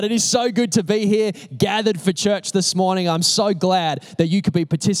It is so good to be here, gathered for church this morning. I'm so glad that you could be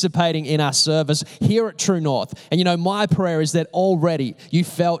participating in our service here at True North. And you know, my prayer is that already you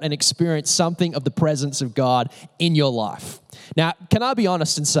felt and experienced something of the presence of God in your life. Now, can I be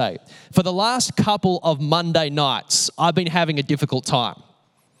honest and say, for the last couple of Monday nights, I've been having a difficult time.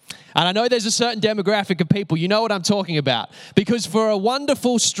 And I know there's a certain demographic of people, you know what I'm talking about. Because for a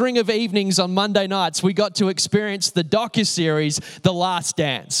wonderful string of evenings on Monday nights, we got to experience the docuseries, The Last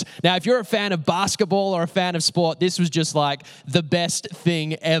Dance. Now, if you're a fan of basketball or a fan of sport, this was just like the best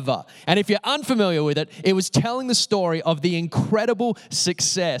thing ever. And if you're unfamiliar with it, it was telling the story of the incredible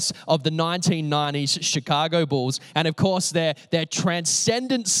success of the 1990s Chicago Bulls. And of course, their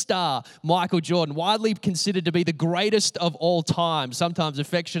transcendent star, Michael Jordan, widely considered to be the greatest of all time, sometimes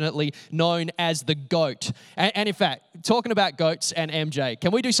affectionately known as the GOAT. And in fact, talking about GOATs and MJ, can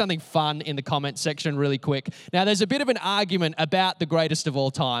we do something fun in the comment section really quick? Now, there's a bit of an argument about the greatest of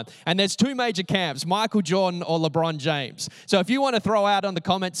all time, and there's two major camps, Michael Jordan or LeBron James. So if you want to throw out on the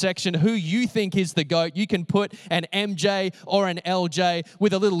comment section who you think is the GOAT, you can put an MJ or an LJ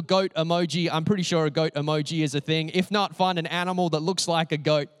with a little goat emoji. I'm pretty sure a goat emoji is a thing. If not, find an animal that looks like a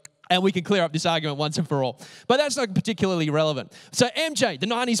goat, and we can clear up this argument once and for all. But that's not particularly relevant. So MJ, the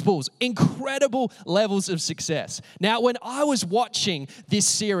 90s Bulls, incredible levels of success. Now, when I was watching this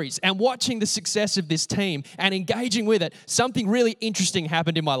series and watching the success of this team and engaging with it, something really interesting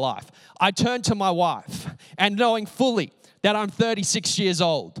happened in my life. I turned to my wife, and knowing fully that I'm 36 years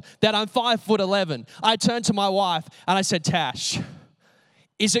old, that I'm 5'11", I turned to my wife and I said, Tash,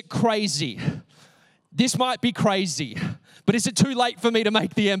 is it crazy? This might be crazy, but is it too late for me to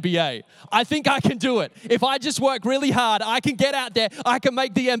make the NBA? I think I can do it. If I just work really hard, I can get out there, I can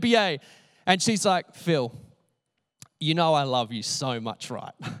make the NBA. And she's like, Phil, you know I love you so much,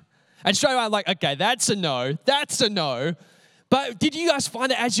 right? And straight away I'm like, okay, that's a no. But did you guys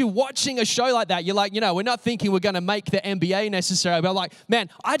find that as you're watching a show like that, you're like, you know, we're not thinking we're going to make the NBA necessarily, but I'm like, man,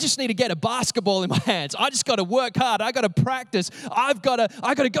 I just need to get a basketball in my hands. I just got to work hard. I got to practice. I got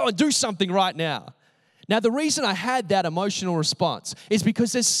to go and do something right now. Now, the reason I had that emotional response is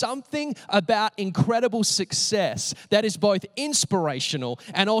because there's something about incredible success that is both inspirational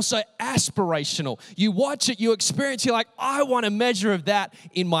and also aspirational. You watch it, you experience, you're like, I want a measure of that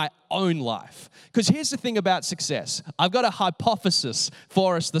in my own life. Because here's the thing about success. I've got a hypothesis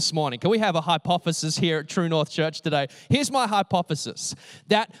for us this morning. Can we have a hypothesis here at True North Church today? Here's my hypothesis,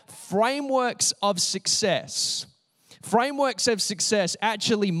 that frameworks of success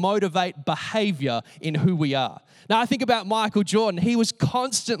actually motivate behavior in who we are. Now, I think about Michael Jordan. He was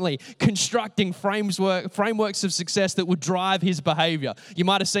constantly constructing frameworks of success that would drive his behavior. You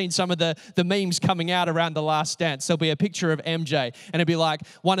might have seen some of the memes coming out around The Last Dance. There'll be a picture of MJ, and it'd be like,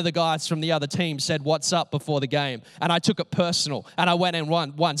 one of the guys from the other team said, "What's up?" before the game. And I took it personal, and I went and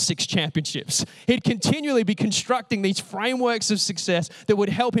won 6 championships. He'd continually be constructing these frameworks of success that would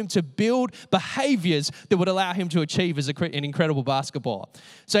help him to build behaviors that would allow him to achieve as an incredible basketballer.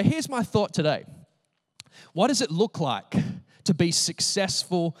 So here's my thought today. What does it look like to be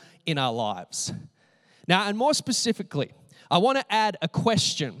successful in our lives? Now, and more specifically, I want to add a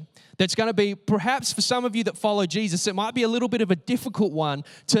question that's going to be, perhaps for some of you that follow Jesus, it might be a little bit of a difficult one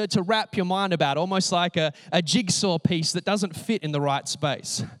to wrap your mind about, almost like a jigsaw piece that doesn't fit in the right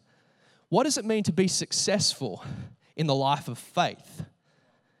space. What does it mean to be successful in the life of faith?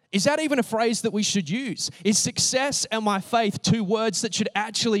 Is that even a phrase that we should use? Is success and my faith two words that should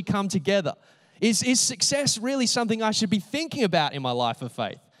actually come together? Is success really something I should be thinking about in my life of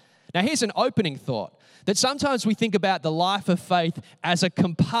faith? Now, here's an opening thought, that sometimes we think about the life of faith as a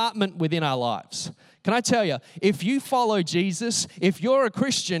compartment within our lives. Can I tell you, if you follow Jesus, if you're a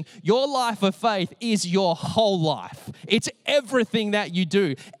Christian, your life of faith is your whole life. It's everything that you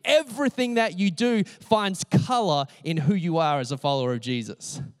do. Everything that you do finds color in who you are as a follower of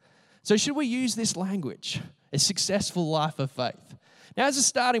Jesus. So should we use this language, a successful life of faith? Now, as a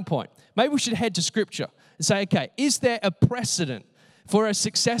starting point, maybe we should head to Scripture and say, okay, is there a precedent for a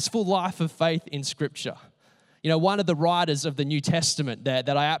successful life of faith in Scripture? You know, one of the writers of the New Testament that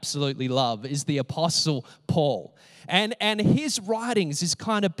I absolutely love is the Apostle Paul. And his writings is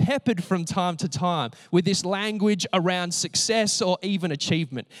kind of peppered from time to time with this language around success or even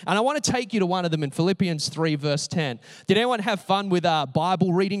achievement. And I want to take you to one of them in Philippians 3, verse 10. Did anyone have fun with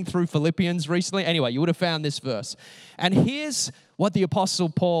Bible reading through Philippians recently? Anyway, you would have found this verse. And here's what the Apostle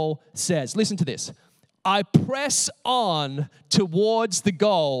Paul says. Listen to this. I press on towards the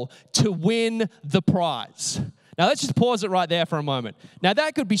goal to win the prize. Now, let's just pause it right there for a moment. Now,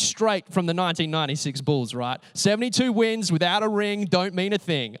 that could be straight from the 1996 Bulls, right? 72 wins without a ring don't mean a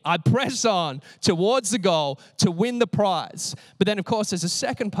thing. I press on towards the goal to win the prize. But then, of course, there's a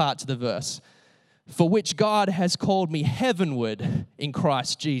second part to the verse, for which God has called me heavenward in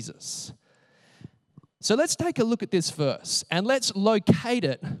Christ Jesus. So let's take a look at this verse and let's locate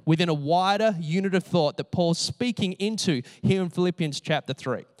it within a wider unit of thought that Paul's speaking into here in Philippians chapter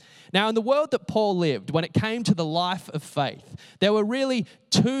 3. Now, in the world that Paul lived, when it came to the life of faith, there were really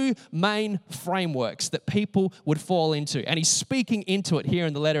two main frameworks that people would fall into. And he's speaking into it here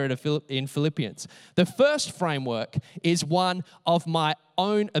in the letter in Philippians. The first framework is one of my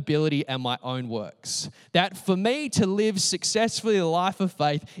own ability and my own works. That for me to live successfully the life of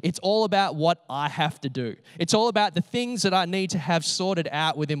faith, it's all about what I have to do. It's all about the things that I need to have sorted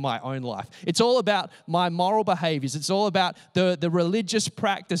out within my own life. It's all about my moral behaviors. It's all about the religious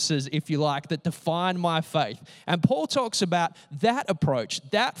practices, if you like, that define my faith. And Paul talks about that approach,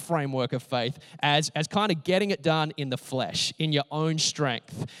 that framework of faith as kind of getting it done in the flesh, in your own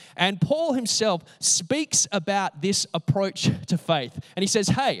strength. And Paul himself speaks about this approach to faith. And he says,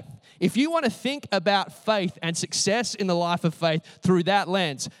 hey, if you want to think about faith and success in the life of faith through that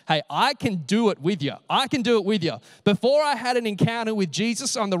lens, hey, I can do it with you. I can do it with you. Before I had an encounter with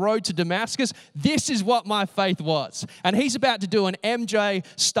Jesus on the road to Damascus, this is what my faith was. And he's about to do an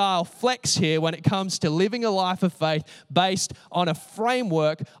MJ-style flex here when it comes to living a life of faith based on a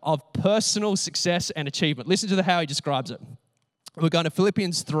framework of personal success and achievement. Listen to how he describes it. We're going to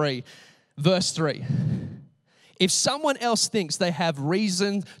Philippians 3, verse 3. If someone else thinks they have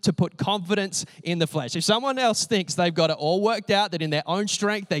reason to put confidence in the flesh, if someone else thinks they've got it all worked out, that in their own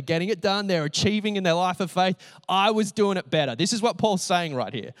strength, they're getting it done, they're achieving in their life of faith, I was doing it better. This is what Paul's saying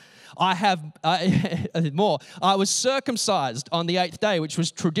right here. I was circumcised on the 8th day, which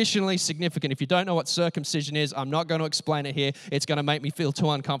was traditionally significant. If you don't know what circumcision is, I'm not going to explain it here. It's going to make me feel too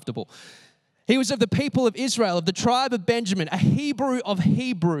uncomfortable. He was of the people of Israel, of the tribe of Benjamin, a Hebrew of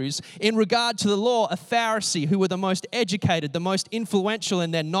Hebrews. In regard to the law, a Pharisee, who were the most educated, the most influential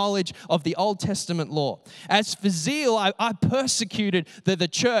in their knowledge of the Old Testament law. As for zeal, I persecuted the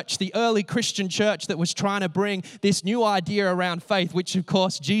church, the early Christian church that was trying to bring this new idea around faith, which of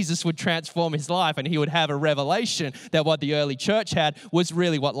course Jesus would transform his life and he would have a revelation that what the early church had was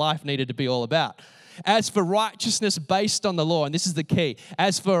really what life needed to be all about. As for righteousness based on the law, and this is the key,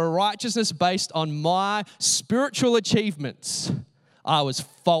 as for a righteousness based on my spiritual achievements, I was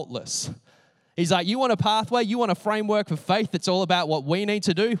faultless. He's like, you want a pathway? You want a framework for faith that's all about what we need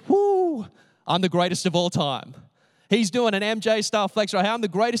to do? Whoo, I'm the greatest of all time. He's doing an MJ-style flex right here. I'm the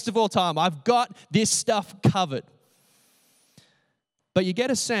greatest of all time. I've got this stuff covered. But you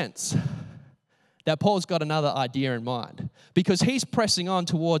get a sense that Paul's got another idea in mind because he's pressing on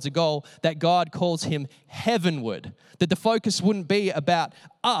towards a goal that God calls him heavenward, that the focus wouldn't be about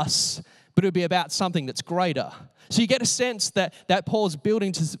us, but it would be about something that's greater. So you get a sense that Paul's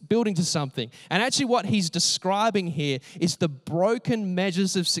building to something. And actually what he's describing here is the broken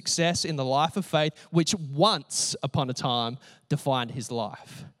measures of success in the life of faith, which once upon a time defined his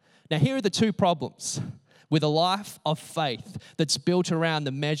life. Now here are the two problems with a life of faith that's built around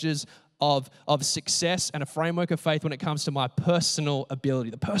the measures of success and a framework of faith when it comes to my personal ability,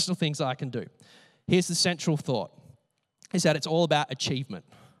 the personal things I can do. Here's the central thought, is that it's all about achievement.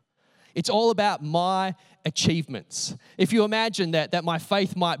 It's all about my achievements. If you imagine that my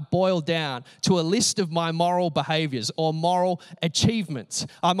faith might boil down to a list of my moral behaviors or moral achievements,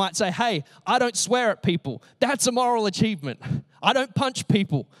 I might say, hey, I don't swear at people. That's a moral achievement. I don't punch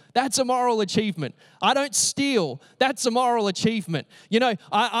people. That's a moral achievement. I don't steal. That's a moral achievement. You know,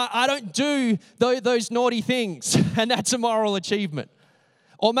 I don't do those naughty things, and that's a moral achievement.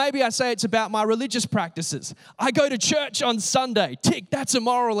 Or maybe I say it's about my religious practices. I go to church on Sunday. Tick, that's a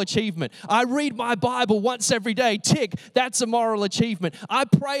moral achievement. I read my Bible once every day. Tick, that's a moral achievement. I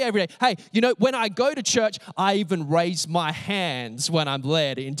pray every day. Hey, you know, when I go to church, I even raise my hands when I'm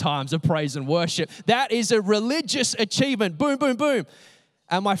led in times of praise and worship. That is a religious achievement. Boom, boom, boom.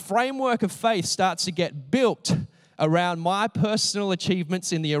 And my framework of faith starts to get built around my personal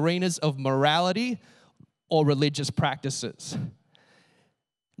achievements in the arenas of morality or religious practices.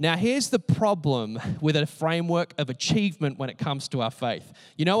 Now, here's the problem with a framework of achievement when it comes to our faith.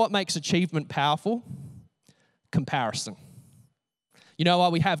 You know what makes achievement powerful? Comparison. You know why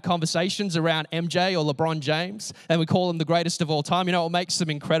we have conversations around MJ or LeBron James and we call them the greatest of all time? You know what makes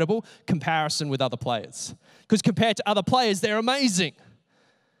them incredible? Comparison with other players. Because compared to other players, they're amazing.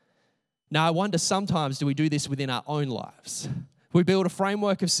 Now, I wonder sometimes, do we do this within our own lives? We build a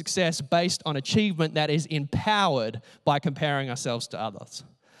framework of success based on achievement that is empowered by comparing ourselves to others.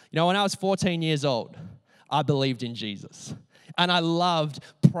 You know, when I was 14 years old, I believed in Jesus. And I loved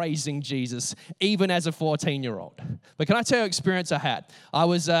praising Jesus, even as a 14-year-old. But can I tell you an experience I had? I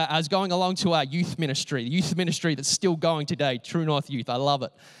was going along to our youth ministry, the youth ministry that's still going today, True North Youth. I love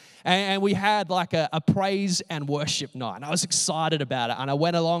it. And we had like a praise and worship night. And I was excited about it. And I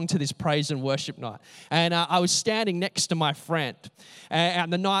went along to this praise and worship night. And I was standing next to my friend.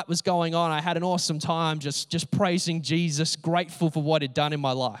 And the night was going on. I had an awesome time just praising Jesus, grateful for what he'd done in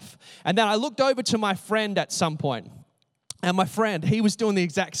my life. And then I looked over to my friend at some point. And my friend, he was doing the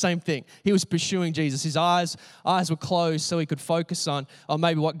exact same thing. He was pursuing Jesus. His eyes were closed so he could focus on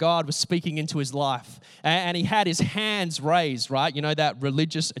maybe what God was speaking into his life. And he had his hands raised, right? You know, that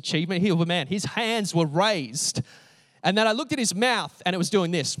religious achievement. His hands were raised. And then I looked at his mouth and it was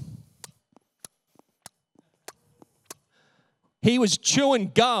doing this. He was chewing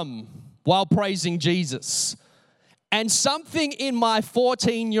gum while praising Jesus. And something in my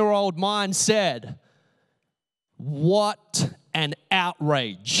 14-year-old mind said, what an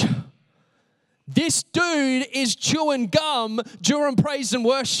outrage. This dude is chewing gum during praise and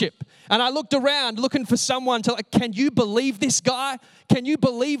worship. And I looked around looking for someone to can you believe this guy? Can you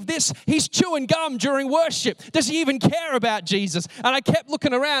believe this? He's chewing gum during worship. Does he even care about Jesus? And I kept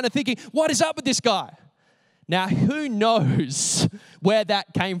looking around and thinking, what is up with this guy? Now, who knows where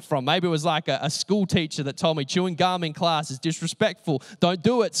that came from? Maybe it was like a school teacher that told me chewing gum in class is disrespectful. Don't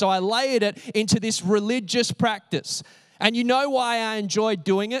do it. So I layered it into this religious practice. And you know why I enjoyed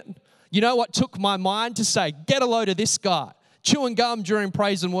doing it? You know what took my mind to say, get a load of this guy, chewing gum during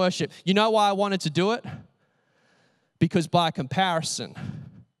praise and worship. You know why I wanted to do it? Because by comparison,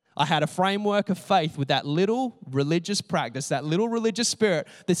 I had a framework of faith with that little religious practice, that little religious spirit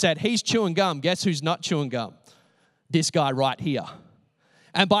that said, he's chewing gum. Guess who's not chewing gum? This guy right here.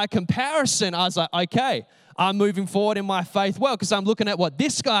 And by comparison, I was like, okay, I'm moving forward in my faith well because I'm looking at what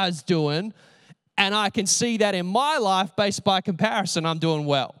this guy's doing and I can see that in my life based by comparison, I'm doing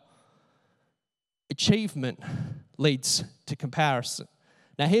well. Achievement leads to comparison.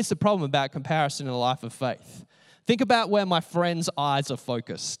 Now, here's the problem about comparison in a life of faith. Think about where my friend's eyes are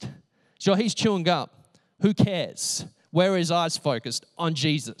focused. Sure, he's chewing gum. Who cares? Where are his eyes focused? On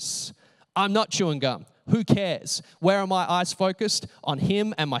Jesus. I'm not chewing gum. Who cares? Where are my eyes focused? On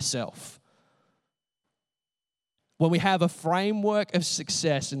him and myself. When we have a framework of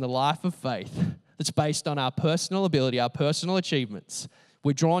success in the life of faith that's based on our personal ability, our personal achievements,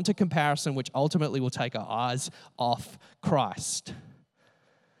 we're drawn to comparison, which ultimately will take our eyes off Christ.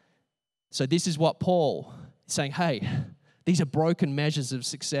 So this is what Paul is saying, hey, these are broken measures of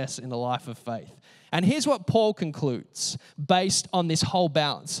success in the life of faith. And here's what Paul concludes based on this whole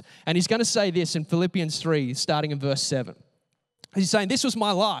balance. And he's going to say this in Philippians 3, starting in verse 7. He's saying, this was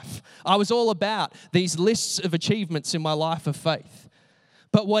my life. I was all about these lists of achievements in my life of faith.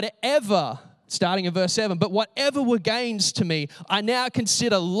 But whatever, starting in verse 7, but whatever were gains to me, I now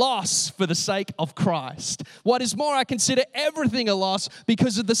consider loss for the sake of Christ. What is more, I consider everything a loss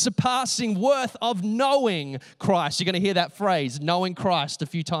because of the surpassing worth of knowing Christ. You're going to hear that phrase, knowing Christ, a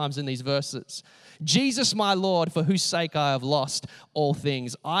few times in these verses. Jesus, my Lord, for whose sake I have lost all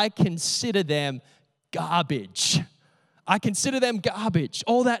things. I consider them garbage. I consider them garbage.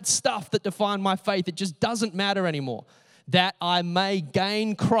 All that stuff that defined my faith, it just doesn't matter anymore. That I may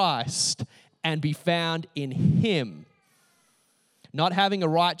gain Christ and be found in him, not having a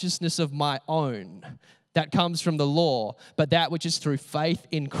righteousness of my own that comes from the law, but that which is through faith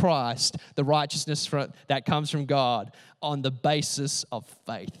in Christ, the righteousness that comes from God on the basis of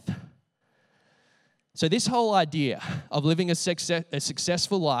faith. So this whole idea of living a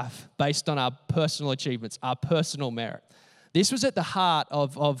successful life based on our personal achievements, our personal merit, this was at the heart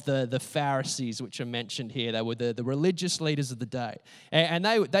of the Pharisees, which are mentioned here. They were the religious leaders of the day. And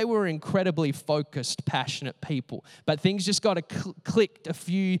they were incredibly focused, passionate people. But things just got clicked a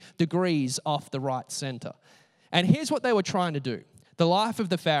few degrees off the right center. And here's what they were trying to do. The life of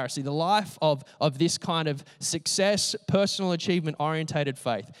the Pharisee, the life of this kind of success, personal achievement-orientated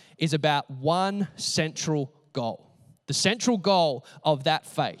faith is about one central goal. The central goal of that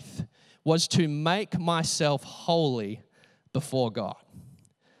faith was to make myself holy before God.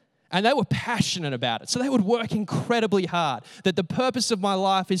 And they were passionate about it. So they would work incredibly hard. That the purpose of my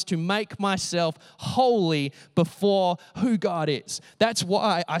life is to make myself holy before who God is. That's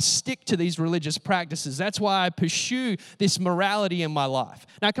why I stick to these religious practices. That's why I pursue this morality in my life.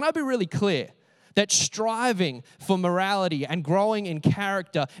 Now, can I be really clear? That striving for morality and growing in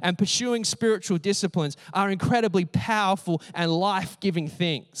character and pursuing spiritual disciplines are incredibly powerful and life-giving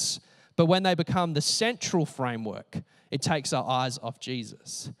things. But when they become the central framework, it takes our eyes off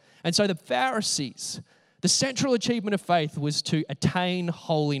Jesus. And so the Pharisees, the central achievement of faith was to attain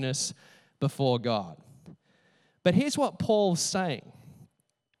holiness before God. But here's what Paul's saying,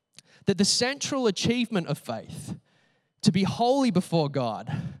 that the central achievement of faith, to be holy before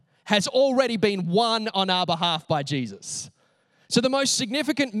God, has already been won on our behalf by Jesus. So the most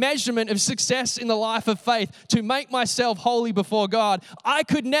significant measurement of success in the life of faith, to make myself holy before God, I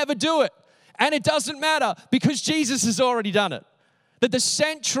could never do it. And it doesn't matter because Jesus has already done it. That the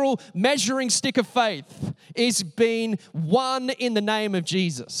central measuring stick of faith is being won in the name of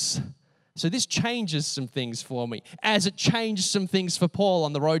Jesus. So this changes some things for me, as it changed some things for Paul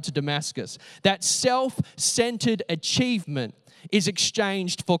on the road to Damascus. That self-centered achievement is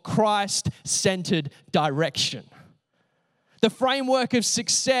exchanged for Christ-centered direction. The framework of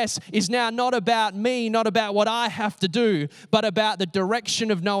success is now not about me, not about what I have to do, but about the direction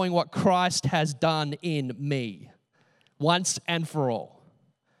of knowing what Christ has done in me, once and for all.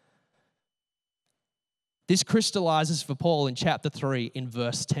 This crystallizes for Paul in chapter 3 in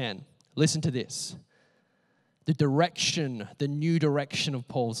verse 10. Listen to this. The direction, the new direction of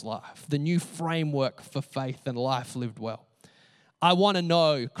Paul's life, the new framework for faith and life lived well. I want to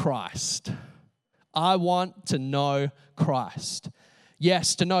know Christ. I want to know Christ.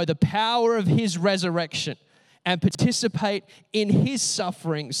 Yes, to know the power of his resurrection and participate in his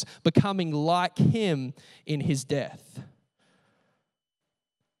sufferings, becoming like him in his death.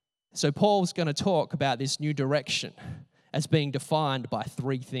 So Paul's going to talk about this new direction as being defined by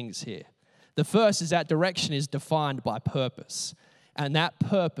three things here. The first is that direction is defined by purpose. And that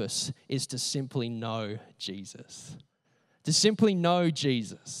purpose is to simply know Jesus. To simply know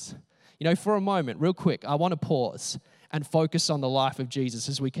Jesus. You know, for a moment, real quick, I want to pause and focus on the life of Jesus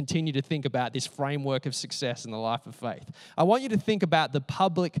as we continue to think about this framework of success in the life of faith. I want you to think about the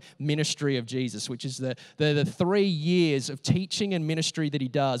public ministry of Jesus, which is the 3 years of teaching and ministry that he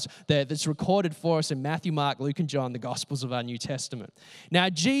does that's recorded for us in Matthew, Mark, Luke, and John, the Gospels of our New Testament. Now,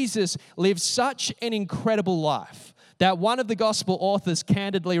 Jesus lived such an incredible life that one of the gospel authors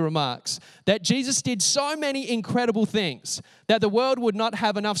candidly remarks that Jesus did so many incredible things that the world would not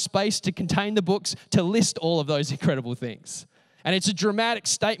have enough space to contain the books to list all of those incredible things. And it's a dramatic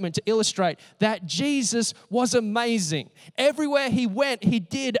statement to illustrate that Jesus was amazing. Everywhere he went, he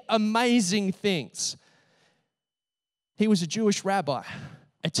did amazing things. He was a Jewish rabbi,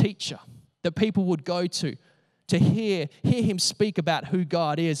 a teacher that people would go to hear him speak about who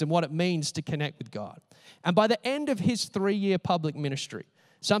God is and what it means to connect with God. And by the end of his 3-year public ministry,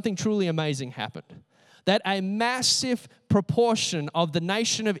 something truly amazing happened. That a massive proportion of the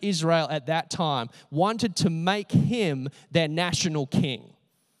nation of Israel at that time wanted to make him their national king.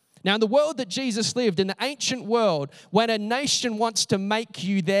 Now, in the world that Jesus lived, in the ancient world, when a nation wants to make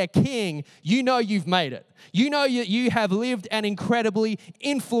you their king, you know you've made it. You know you have lived an incredibly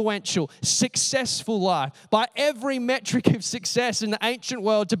influential, successful life. By every metric of success in the ancient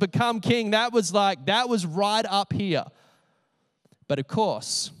world, to become king, that was right up here. But of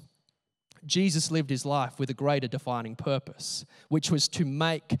course, Jesus lived his life with a greater defining purpose, which was to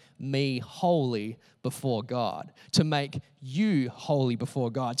make me holy before God, to make you holy before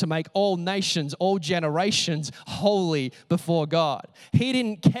God, to make all nations, all generations holy before God. He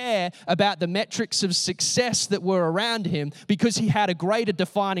didn't care about the metrics of success that were around him because he had a greater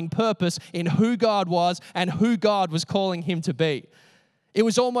defining purpose in who God was and who God was calling him to be. It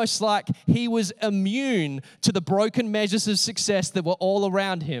was almost like he was immune to the broken measures of success that were all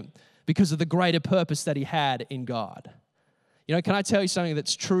around him, because of the greater purpose that he had in God. You know, can I tell you something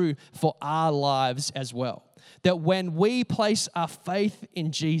that's true for our lives as well? That when we place our faith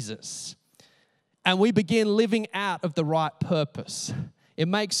in Jesus and we begin living out of the right purpose, it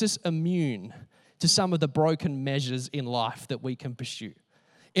makes us immune to some of the broken measures in life that we can pursue.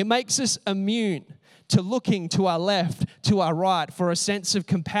 It makes us immune to looking to our left, to our right for a sense of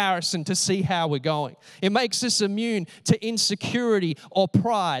comparison to see how we're going. It makes us immune to insecurity or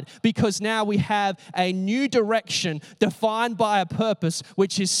pride because now we have a new direction defined by a purpose,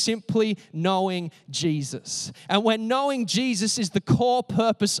 which is simply knowing Jesus. And when knowing Jesus is the core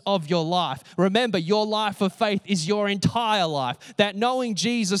purpose of your life, remember, your life of faith is your entire life. That knowing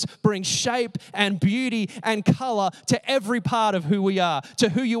Jesus brings shape and beauty and color to every part of who we are, to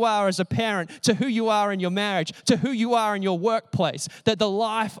who you are as a parent, to who you are in your marriage, to who you are in your workplace, that the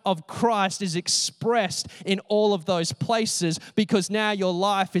life of Christ is expressed in all of those places because now your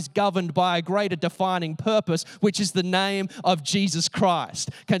life is governed by a greater defining purpose, which is the name of Jesus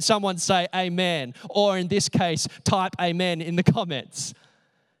Christ. Can someone say amen? Or in this case, type amen in the comments.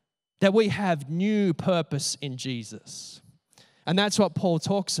 That we have new purpose in Jesus. And that's what Paul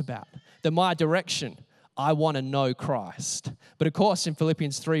talks about, that my direction, I want to know Christ. But of course, in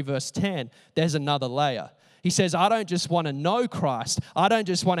Philippians 3 verse 10, there's another layer. He says, I don't just want to know Christ. I don't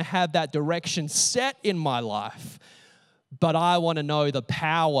just want to have that direction set in my life, but I want to know the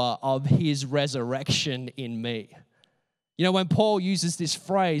power of his resurrection in me. You know, when Paul uses this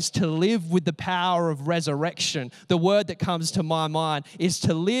phrase, to live with the power of resurrection, the word that comes to my mind is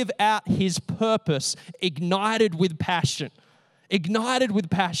to live out his purpose, ignited with passion. Ignited with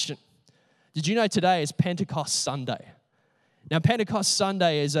passion. Did you know today is Pentecost Sunday? Now, Pentecost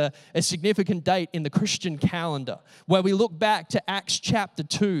Sunday is a significant date in the Christian calendar where we look back to Acts chapter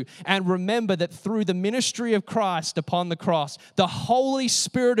 2 and remember that through the ministry of Christ upon the cross, the Holy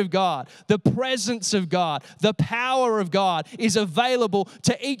Spirit of God, the presence of God, the power of God is available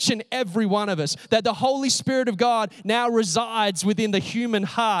to each and every one of us. That the Holy Spirit of God now resides within the human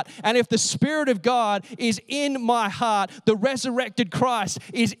heart. And if the Spirit of God is in my heart, the resurrected Christ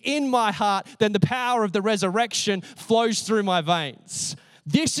is in my heart, then the power of the resurrection flows through my veins.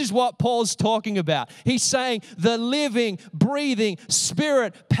 This is what Paul's talking about. He's saying the living, breathing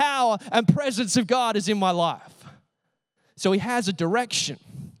Spirit, power, and presence of God is in my life. So he has a direction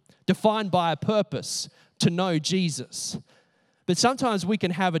defined by a purpose to know Jesus. But sometimes we can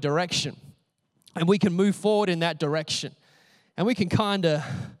have a direction and we can move forward in that direction and we can kind of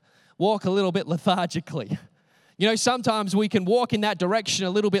walk a little bit lethargically. You know, sometimes we can walk in that direction a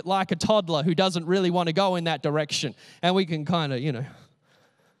little bit like a toddler who doesn't really want to go in that direction. And we can kind of,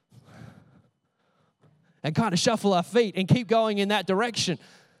 shuffle our feet and keep going in that direction.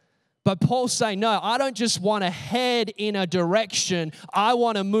 But Paul's saying, no, I don't just want to head in a direction. I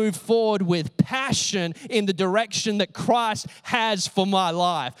want to move forward with passion in the direction that Christ has for my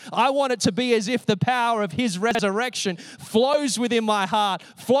life. I want it to be as if the power of his resurrection flows within my heart,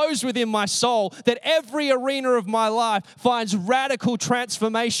 flows within my soul, that every arena of my life finds radical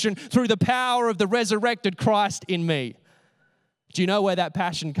transformation through the power of the resurrected Christ in me. Do you know where that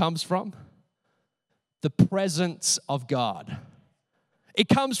passion comes from? The presence of God. It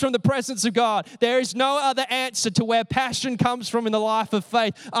comes from the presence of God. There is no other answer to where passion comes from in the life of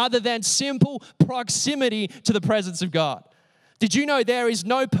faith other than simple proximity to the presence of God. Did you know there is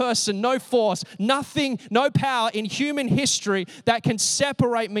no person, no force, nothing, no power in human history that can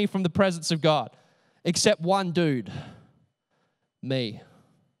separate me from the presence of God except one dude, me.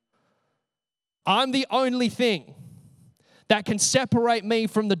 I'm the only thing that can separate me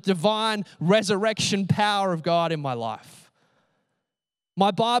from the divine resurrection power of God in my life.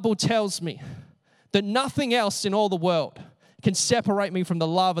 My Bible tells me that nothing else in all the world can separate me from the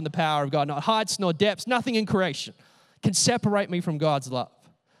love and the power of God. Not heights nor depths, nothing in creation can separate me from God's love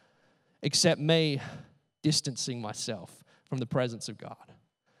except me distancing myself from the presence of God.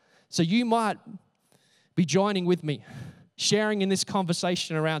 So you might be joining with me, sharing in this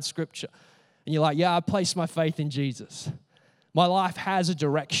conversation around Scripture. And you're like, yeah, I place my faith in Jesus. My life has a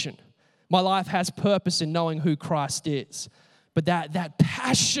direction. My life has purpose in knowing who Christ is. But that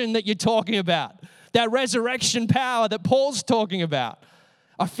passion that you're talking about, that resurrection power that Paul's talking about,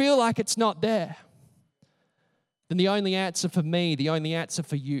 I feel like it's not there. Then the only answer for me, the only answer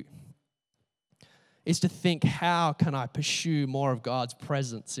for you, is to think, how can I pursue more of God's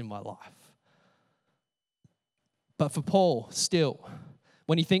presence in my life? But for Paul, still,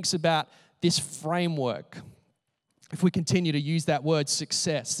 when he thinks about this framework, if we continue to use that word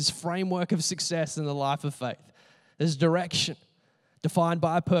success, this framework of success in the life of faith, there's direction defined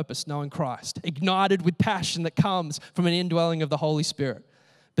by a purpose, knowing Christ, ignited with passion that comes from an indwelling of the Holy Spirit.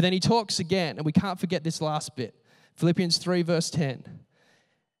 But then he talks again, and we can't forget this last bit, Philippians 3 verse 10,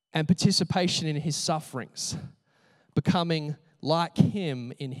 and participation in his sufferings, becoming like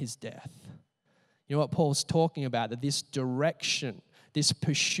him in his death. You know what Paul's talking about, that this direction, this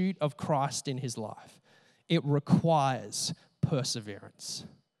pursuit of Christ in his life, it requires perseverance.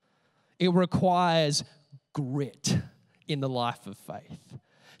 It requires grit in the life of faith.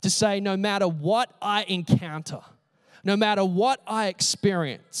 To say, no matter what I encounter, no matter what I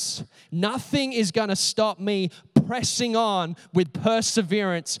experience, nothing is going to stop me pressing on with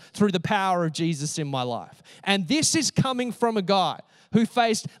perseverance through the power of Jesus in my life. And this is coming from a guy who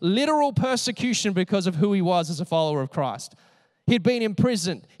faced literal persecution because of who he was as a follower of Christ. He'd been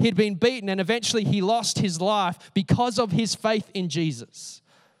imprisoned, he'd been beaten, and eventually he lost his life because of his faith in Jesus.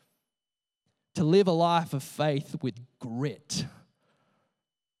 To live a life of faith with grit.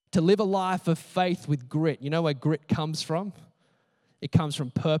 To live a life of faith with grit. You know where grit comes from? It comes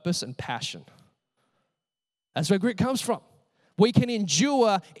from purpose and passion. That's where grit comes from. We can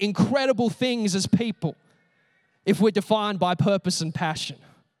endure incredible things as people if we're defined by purpose and passion.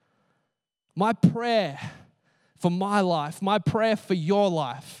 My prayer for my life, my prayer for your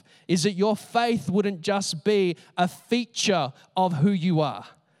life, is that your faith wouldn't just be a feature of who you are.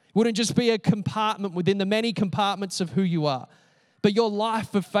 It wouldn't just be a compartment within the many compartments of who you are, but your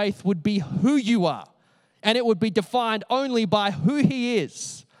life of faith would be who you are, and it would be defined only by who He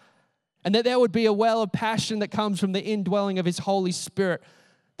is, and that there would be a well of passion that comes from the indwelling of His Holy Spirit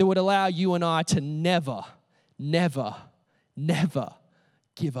that would allow you and I to never, never, never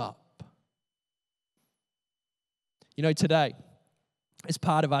give up. You know, today, as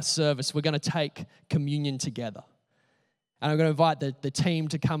part of our service, we're going to take communion together. And I'm going to invite the team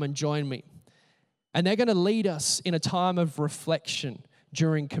to come and join me. And they're going to lead us in a time of reflection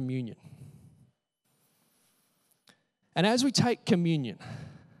during communion. And as we take communion,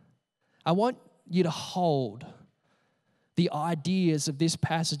 I want you to hold the ideas of this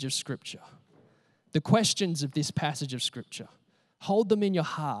passage of Scripture, the questions of this passage of Scripture. Hold them in your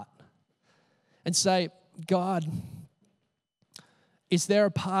heart and say, God, is there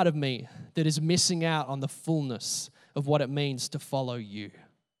a part of me that is missing out on the fullness of what it means to follow you?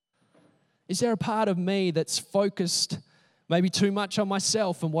 Is there a part of me that's focused maybe too much on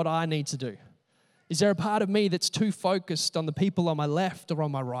myself and what I need to do? Is there a part of me that's too focused on the people on my left or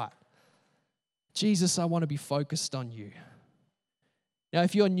on my right? Jesus, I want to be focused on you. Now,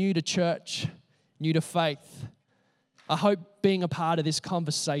 if you're new to church, new to faith, I hope being a part of this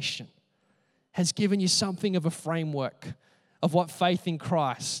conversation has given you something of a framework of what faith in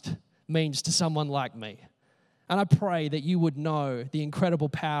Christ means to someone like me. And I pray that you would know the incredible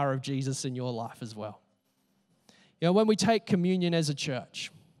power of Jesus in your life as well. You know, when we take communion as a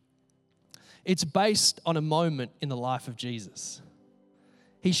church, it's based on a moment in the life of Jesus.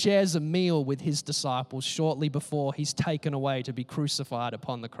 He shares a meal with His disciples shortly before He's taken away to be crucified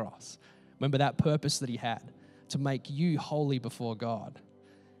upon the cross. Remember that purpose that He had, to make you holy before God,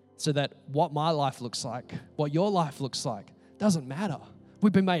 so that what my life looks like, what your life looks like, doesn't matter.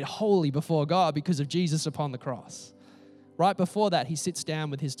 We've been made holy before God because of Jesus upon the cross. Right before that, He sits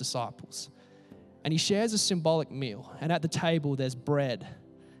down with His disciples and He shares a symbolic meal. And at the table, there's bread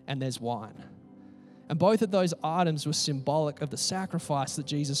and there's wine. And both of those items were symbolic of the sacrifice that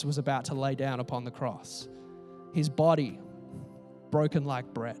Jesus was about to lay down upon the cross. His body broken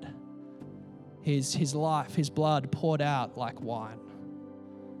like bread. His life, His blood poured out like wine.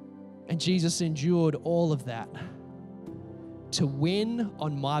 And Jesus endured all of that to win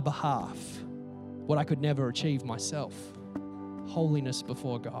on my behalf what I could never achieve myself: holiness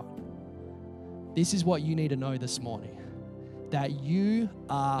before God. This is what you need to know this morning, that you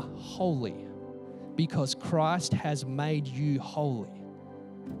are holy because Christ has made you holy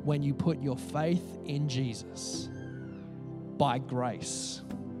when you put your faith in Jesus by grace.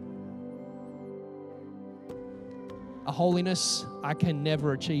 A holiness I can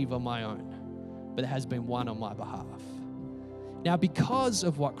never achieve on my own, but it has been won on my behalf. Now, because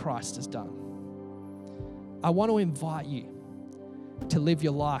of what Christ has done, I want to invite you to live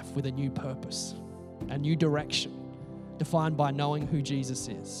your life with a new purpose, a new direction, defined by knowing who Jesus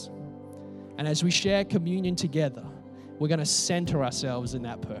is. And as we share communion together, we're going to center ourselves in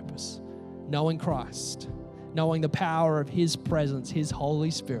that purpose, knowing Christ, knowing the power of His presence, His Holy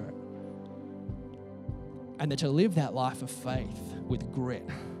Spirit, and that to live that life of faith with grit,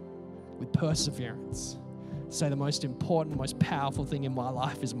 with perseverance. Say the most important, most powerful thing in my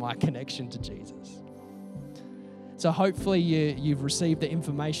life is my connection to Jesus. So hopefully you've received the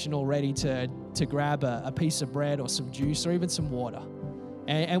information already to grab a piece of bread or some juice or even some water.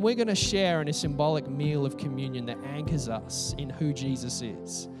 And we're going to share in a symbolic meal of communion that anchors us in who Jesus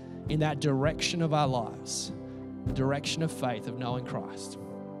is, in that direction of our lives, the direction of faith, of knowing Christ.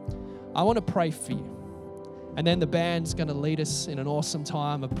 I want to pray for you. And then the band's going to lead us in an awesome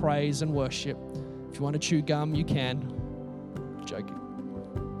time of praise and worship. If you want to chew gum, you can. Joking.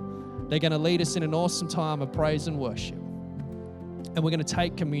 They're going to lead us in an awesome time of praise and worship. And we're going to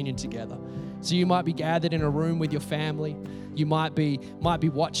take communion together. So you might be gathered in a room with your family. You might be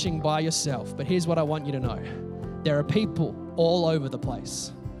watching by yourself. But here's what I want you to know. There are people all over the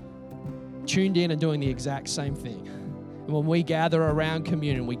place tuned in and doing the exact same thing. And when we gather around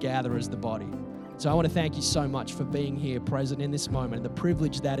communion, we gather as the body. So I want to thank you so much for being here, present in this moment, and the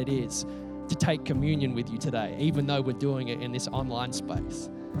privilege that it is to take communion with you today, even though we're doing it in this online space.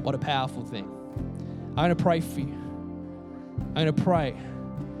 What a powerful thing. I'm going to pray for you. I'm going to pray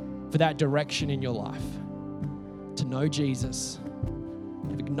for that direction in your life, to know Jesus, to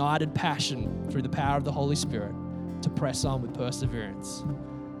have ignited passion through the power of the Holy Spirit, to press on with perseverance.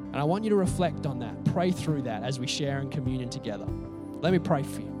 And I want you to reflect on that, pray through that as we share in communion together. Let me pray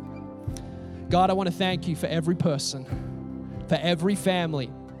for you. God, I want to thank you for every person, for every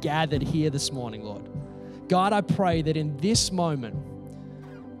family gathered here this morning, Lord. God, I pray that in this moment,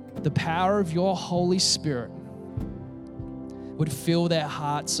 the power of your Holy Spirit would fill their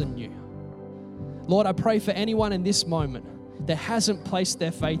hearts anew. Lord, I pray for anyone in this moment that hasn't placed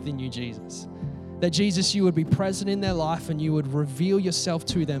their faith in you, Jesus. That, Jesus, you would be present in their life and you would reveal yourself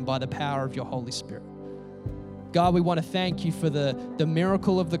to them by the power of your Holy Spirit. God, we want to thank you for the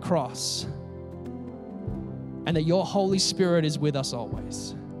miracle of the cross and that your Holy Spirit is with us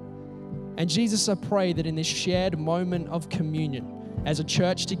always. And Jesus, I pray that in this shared moment of communion as a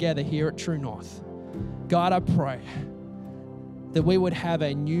church together here at True North, God, I pray that we would have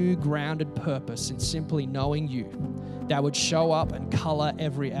a new grounded purpose in simply knowing you that would show up and color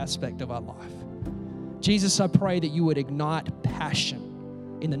every aspect of our life. Jesus, I pray that you would ignite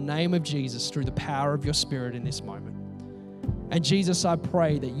passion in the name of Jesus through the power of your Spirit in this moment. And Jesus, I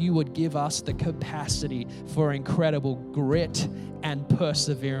pray that you would give us the capacity for incredible grit and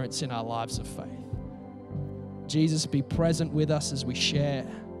perseverance in our lives of faith. Jesus, be present with us as we share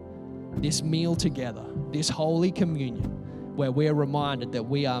this meal together, this holy communion, where we're reminded that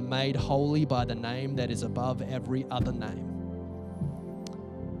we are made holy by the name that is above every other name.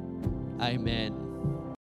 Amen.